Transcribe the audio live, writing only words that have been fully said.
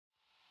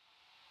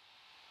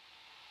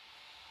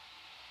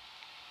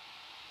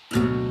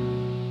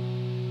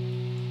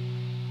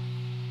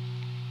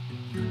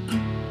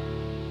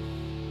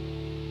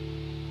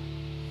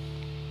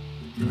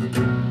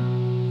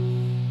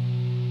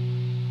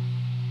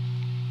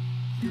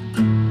I'm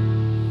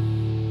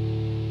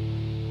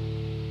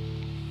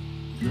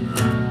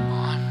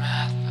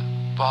at the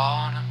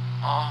bottom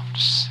of the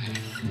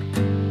sea,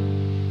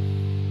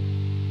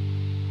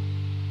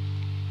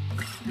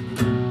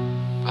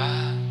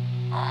 but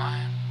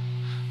I'm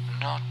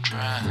not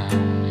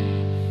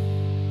drowning,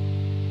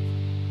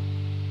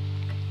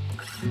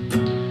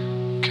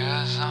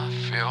 'cause I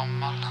fill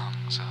my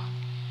lungs up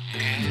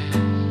years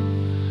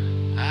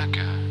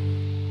ago.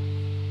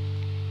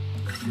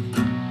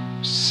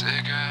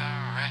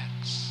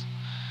 Cigarettes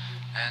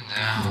and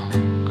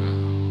alcohol.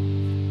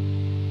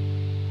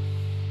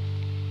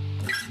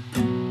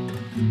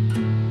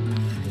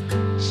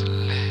 It's a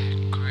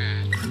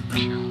liquid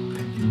cure.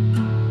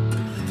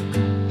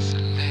 It's a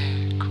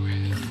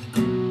liquid.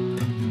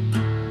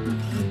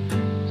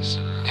 It's a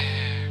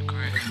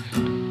liquid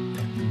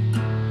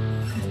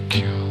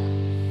cure.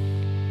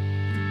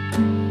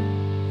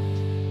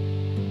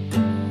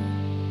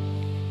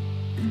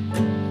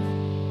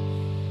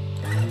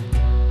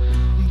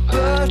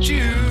 But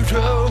you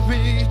drove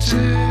me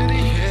to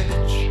the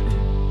edge,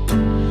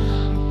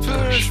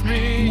 pushed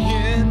me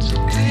into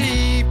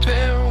deep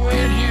end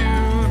when you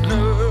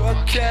know I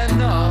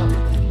cannot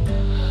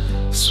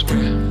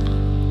swim.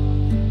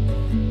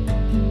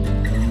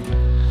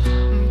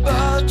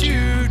 But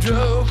you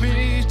drove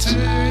me to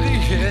the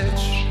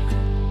edge,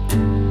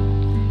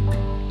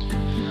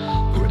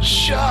 where the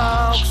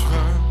sharks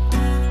roam,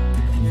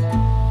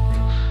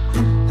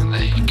 and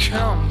they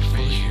come for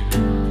you.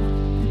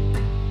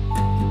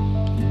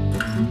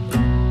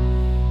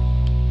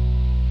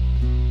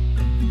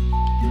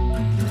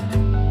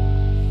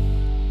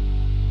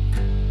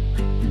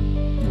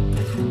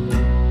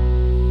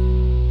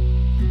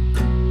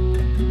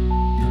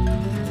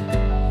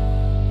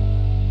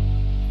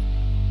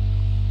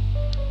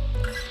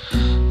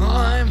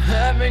 I'm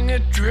having a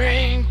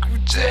drink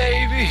with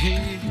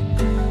Davy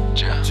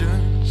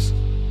Jones,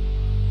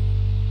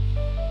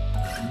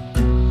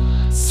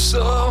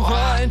 so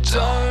I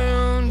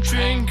don't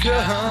drink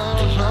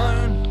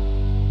alone.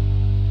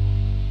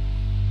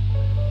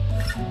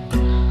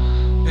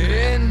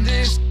 In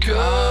this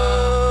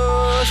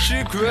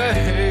kosher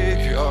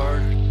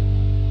graveyard,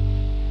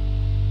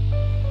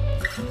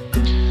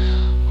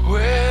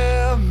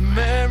 where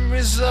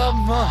memories of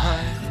my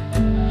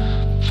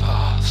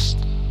past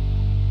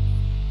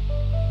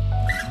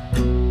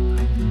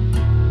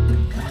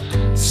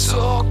it's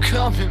all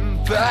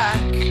coming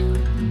back,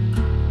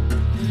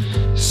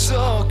 it's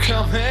all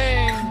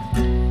coming,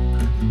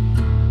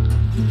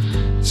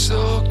 it's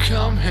all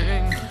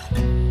coming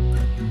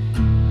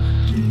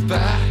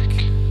back.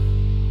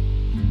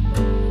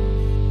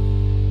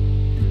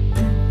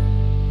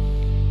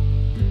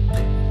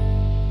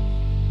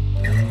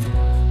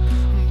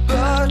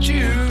 But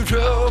you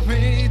drove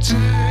me to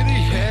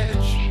the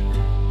edge,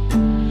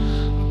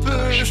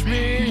 pushed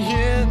me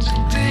into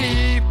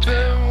deep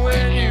end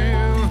when you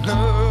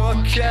know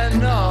I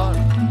cannot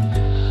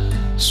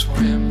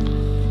swim.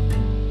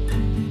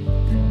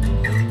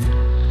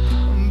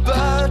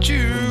 But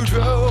you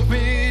drove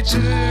me to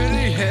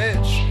the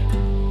edge,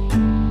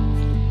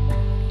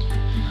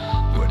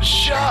 where the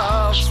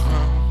sharks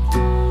roam,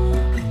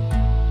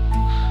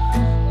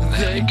 and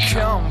they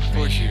come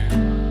for you.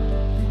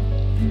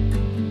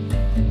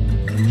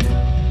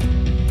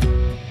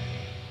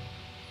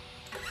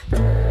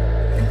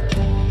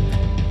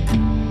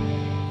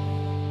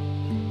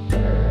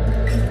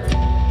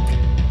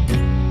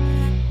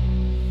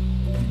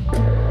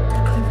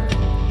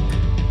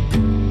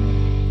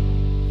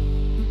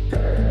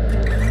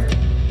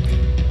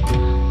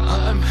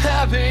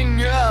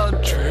 Having a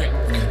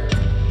drink,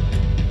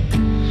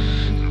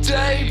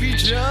 Davy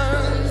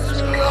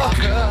Jones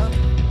locker,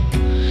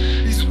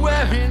 he's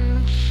wearing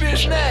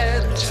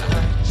fishnet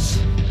tights.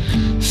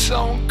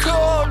 Someone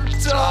called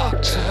the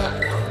doctor,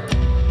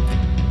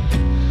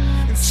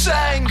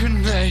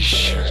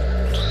 insanguination,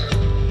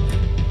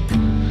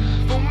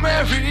 for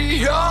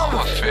Mary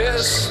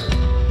Office.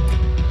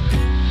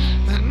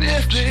 And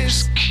if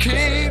this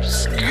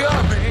keeps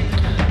going,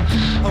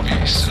 I'll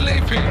be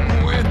sleeping